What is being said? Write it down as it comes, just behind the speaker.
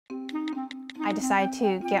I decided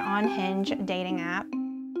to get on Hinge, a dating app.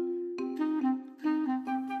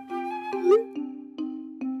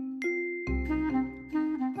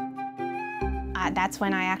 That's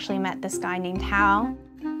when I actually met this guy named Hal,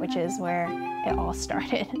 which is where it all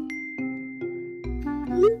started.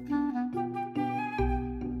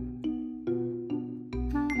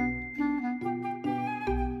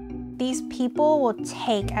 These people will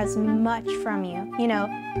take as much from you,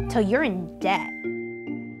 till you're in debt.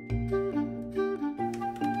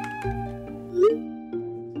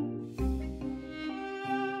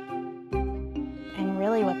 And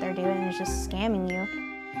really what they're doing is just scamming you.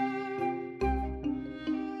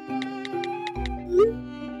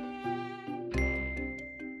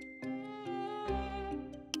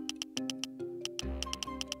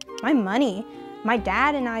 My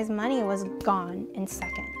dad and I's money was gone in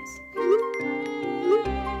seconds.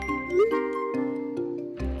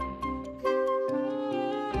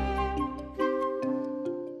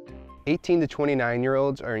 18 to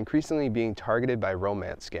 29-year-olds are increasingly being targeted by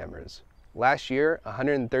romance scammers. Last year,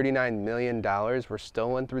 $139 million were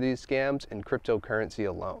stolen through these scams in cryptocurrency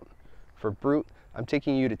alone. For Brut, I'm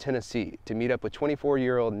taking you to Tennessee to meet up with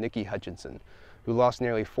 24-year-old Nikki Hutchinson, who lost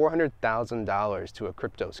nearly $400,000 to a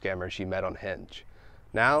crypto scammer she met on Hinge.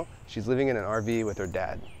 Now, she's living in an RV with her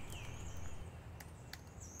dad.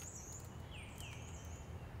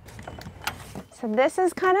 So this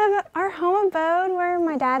is kind of our home abode where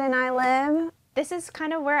my dad and I live. This is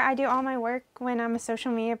kind of where I do all my work when I'm a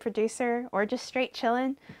social media producer or just straight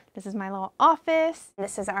chilling. This is my little office.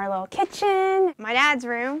 This is our little kitchen. My dad's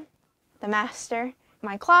room, the master.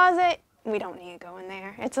 My closet, we don't need to go in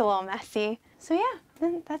there. It's a little messy. So yeah,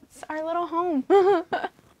 that's our little home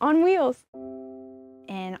on wheels.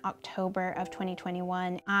 In October of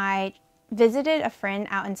 2021, I visited a friend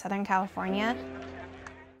out in Southern California.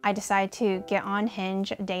 I decided to get on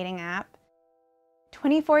Hinge, a dating app.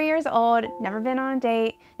 24 years old, never been on a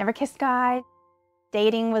date, never kissed a guy.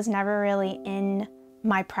 Dating was never really in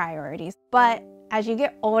my priorities. But as you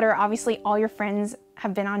get older, obviously all your friends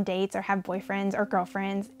have been on dates or have boyfriends or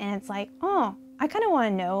girlfriends, and it's like, oh, I kind of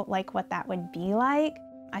want to know what that would be like.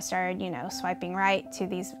 I started, swiping right to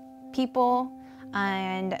these people,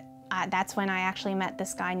 and that's when I actually met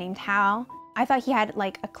this guy named Hal. I thought he had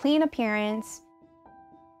a clean appearance,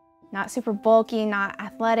 not super bulky, not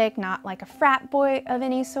athletic, not like a frat boy of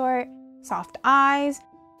any sort. Soft eyes,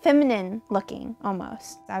 feminine looking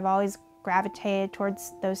almost. I've always gravitated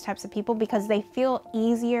towards those types of people because they feel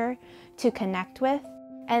easier to connect with.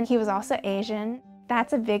 And he was also Asian.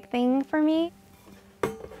 That's a big thing for me.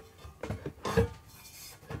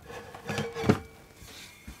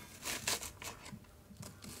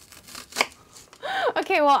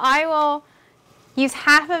 Okay, well, I will use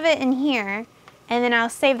half of it in here, and then I'll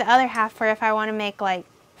save the other half for if I want to make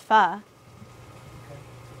pho.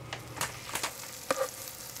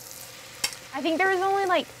 I think there was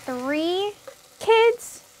only 3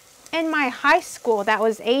 kids in my high school that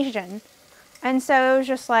was Asian. And so it was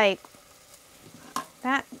just that,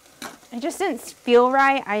 it just didn't feel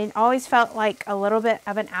right. I always felt like a little bit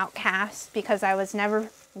of an outcast because I was never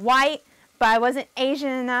white, but I wasn't Asian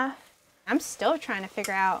enough. I'm still trying to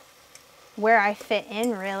figure out where I fit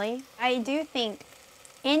in, really. I do think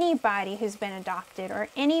anybody who's been adopted or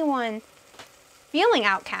anyone feeling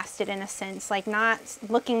outcasted in a sense, not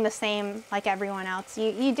looking the same like everyone else,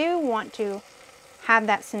 you do want to have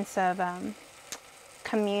that sense of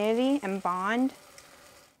community and bond.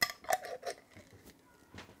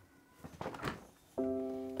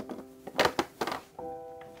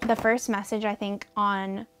 The first message I think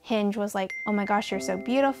on Hinge was oh my gosh, you're so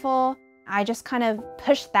beautiful. I just kind of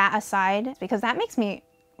pushed that aside because that makes me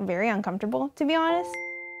very uncomfortable, to be honest.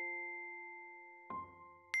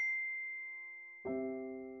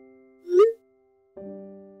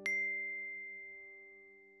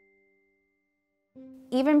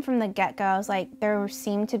 Even from the get-go, I was there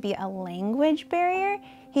seemed to be a language barrier.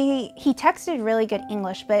 He texted really good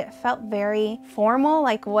English, but it felt very formal,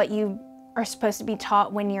 like what you are supposed to be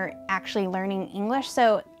taught when you're actually learning English.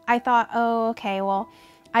 So I thought, oh, okay, well,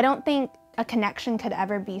 I don't think a connection could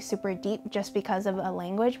ever be super deep just because of a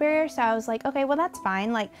language barrier. So I was like, okay, well, that's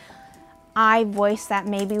fine. I voiced that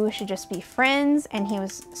maybe we should just be friends, and he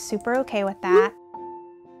was super okay with that.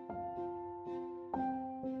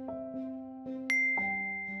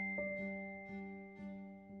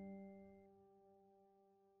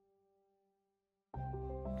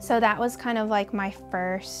 So that was kind of my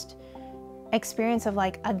first experience of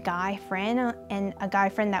a guy friend, and a guy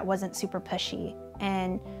friend that wasn't super pushy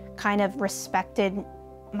and kind of respected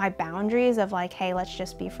my boundaries of hey, let's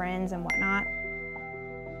just be friends and whatnot.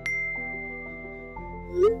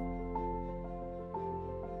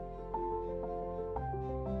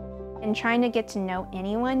 and trying to get to know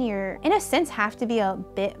anyone, you're in a sense have to be a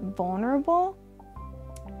bit vulnerable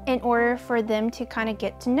in order for them to kind of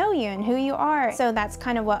get to know you and who you are. So that's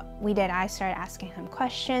kind of what we did. I started asking him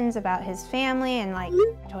questions about his family and like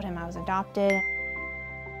told him I was adopted.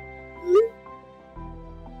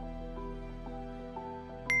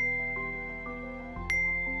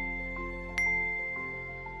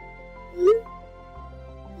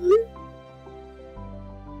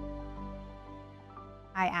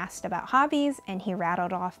 I asked about hobbies and he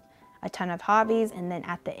rattled off a ton of hobbies, and then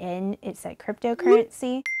at the end it said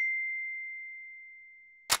cryptocurrency.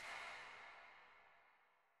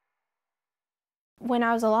 When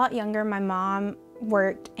I was a lot younger, my mom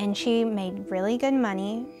worked and she made really good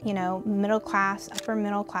money, you know, middle class, upper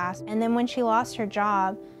middle class. And then when she lost her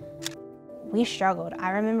job, we struggled.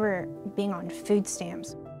 I remember being on food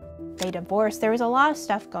stamps. They divorced. There was a lot of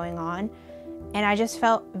stuff going on and I just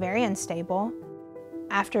felt very unstable.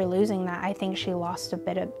 After losing that, I think she lost a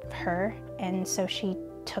bit of her, and so she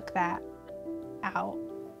took that out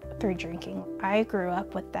through drinking. I grew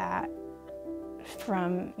up with that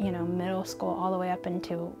from, you know, middle school all the way up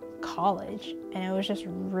into college, and it was just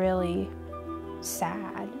really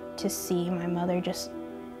sad to see my mother, just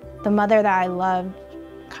the mother that I loved,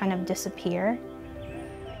 kind of disappear.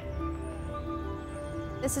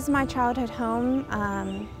 This is my childhood home.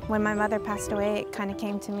 When my mother passed away, it kind of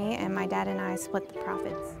came to me, and my dad and I split the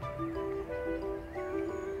profits.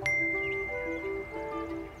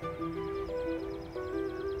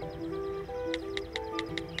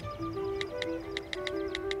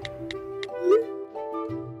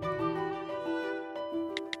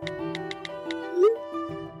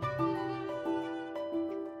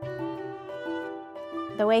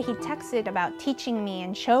 The way he texted about teaching me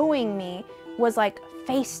and showing me was like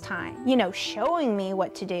FaceTime, you know, showing me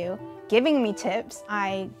what to do, giving me tips.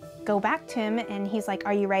 I go back to him and he's like,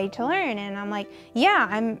 "Are you ready to learn?" And I'm like, "Yeah,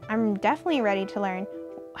 I'm definitely ready to learn.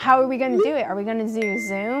 How are we gonna do it? Are we gonna do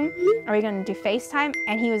Zoom? Are we gonna do FaceTime?"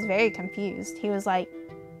 And he was very confused. He was like,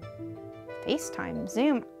 "FaceTime,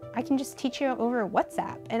 Zoom? I can just teach you over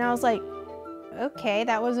WhatsApp." And I was like, okay,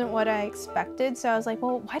 that wasn't what I expected. So I was like,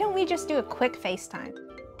 well, why don't we just do a quick FaceTime?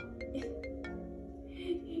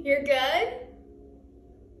 You're good?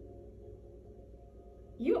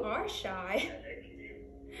 You are shy.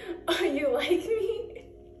 Oh, you like me?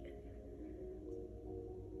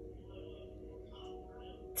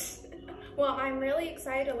 Well, I'm really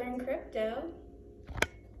excited to learn crypto.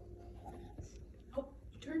 Oh,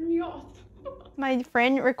 you turned me off. My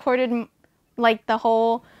friend recorded like the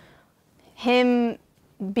whole him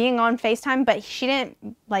being on FaceTime, but she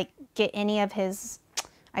didn't like get any of his,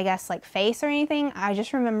 I guess, like face or anything. I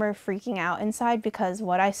just remember freaking out inside because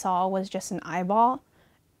what I saw was just an eyeball.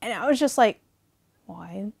 And I was just like,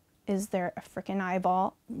 why is there a freaking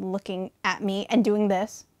eyeball looking at me and doing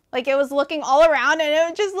this? Like it was looking all around and it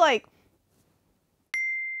was just like,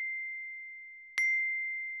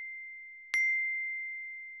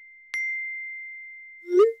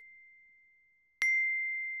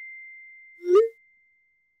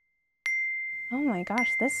 oh my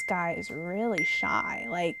gosh, this guy is really shy,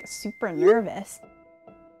 like super nervous.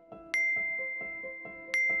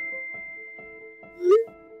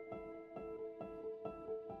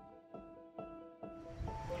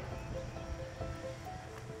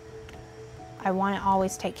 I want to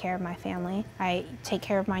always take care of my family. I take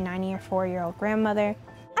care of my 94-year-old grandmother.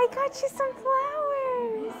 I got you some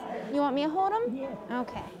flowers. You want me to hold them? Yeah.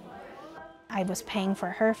 Okay. I was paying for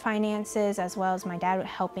her finances as well as my dad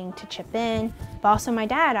helping to chip in. But also my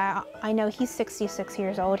dad, I know he's 66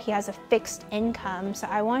 years old. He has a fixed income, so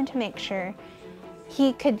I wanted to make sure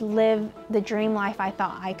he could live the dream life I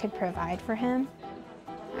thought I could provide for him.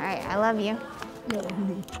 All right, I love you. Love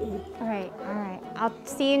you too. All right. I'll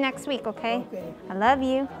see you next week, okay? Okay. I love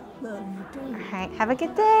you. Love you too. All right, have a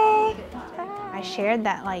good day. Bye. I shared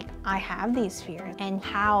that like I have these fears and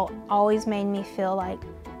how always made me feel like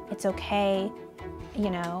it's okay, you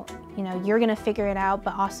know, you're gonna figure it out,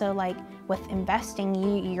 but also like with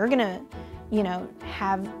investing, you're gonna, you know,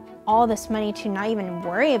 have all this money to not even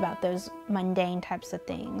worry about those mundane types of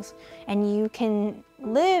things. And you can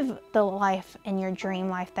live the life and your dream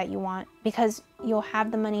life that you want because you'll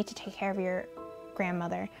have the money to take care of your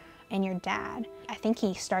grandmother and your dad. I think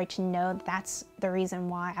he started to know that's the reason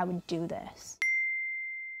why I would do this.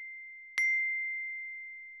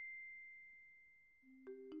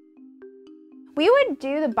 We would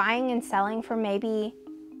do the buying and selling for maybe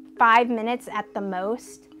 5 minutes at the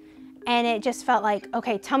most. And it just felt like,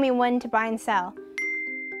 okay, tell me when to buy and sell.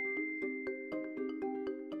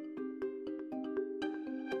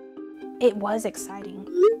 It was exciting.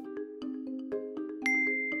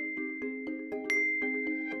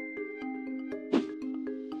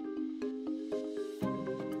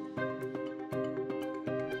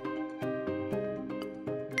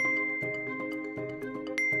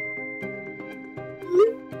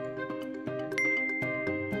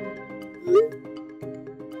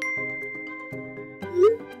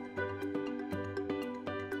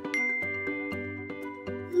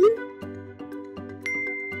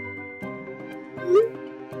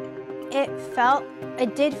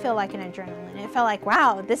 It did feel like an adrenaline. It felt like,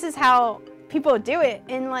 wow, this is how people do it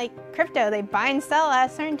in like crypto. They buy and sell at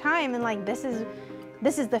a certain time, and like this is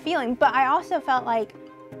the feeling. But I also felt like,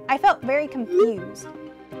 I felt very confused.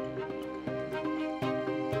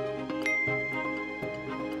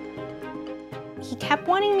 He kept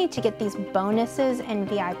wanting me to get these bonuses and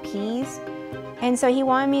VIPs. And so he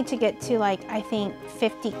wanted me to get to like, I think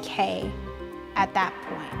 50K at that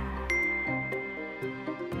point.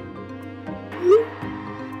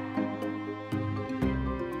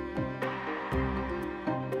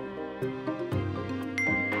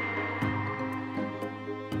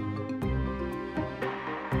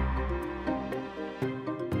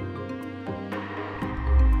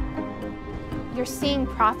 You're seeing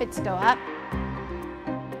profits go up.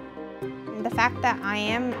 The fact that I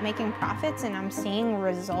am making profits and I'm seeing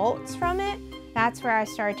results from it, that's where I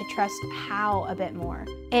started to trust how a bit more.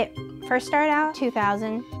 It first started out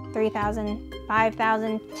 2,000, 3,000,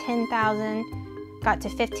 5,000, 10,000, got to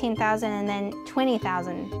 15,000, and then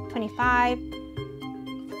 20,000, 25,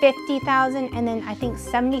 50,000, and then I think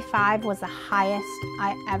 75 was the highest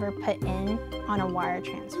I ever put in on a wire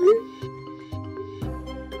transfer.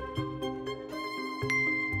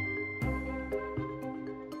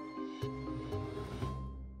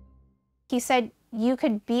 He said, you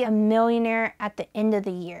could be a millionaire at the end of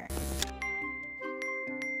the year.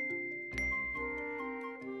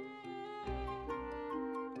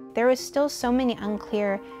 There was still so many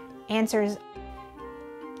unclear answers.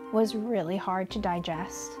 It was really hard to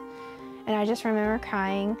digest. And I just remember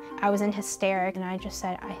crying. I was in hysterics, and I just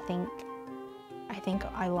said, I think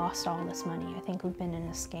I lost all this money. I think we've been in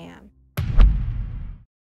a scam.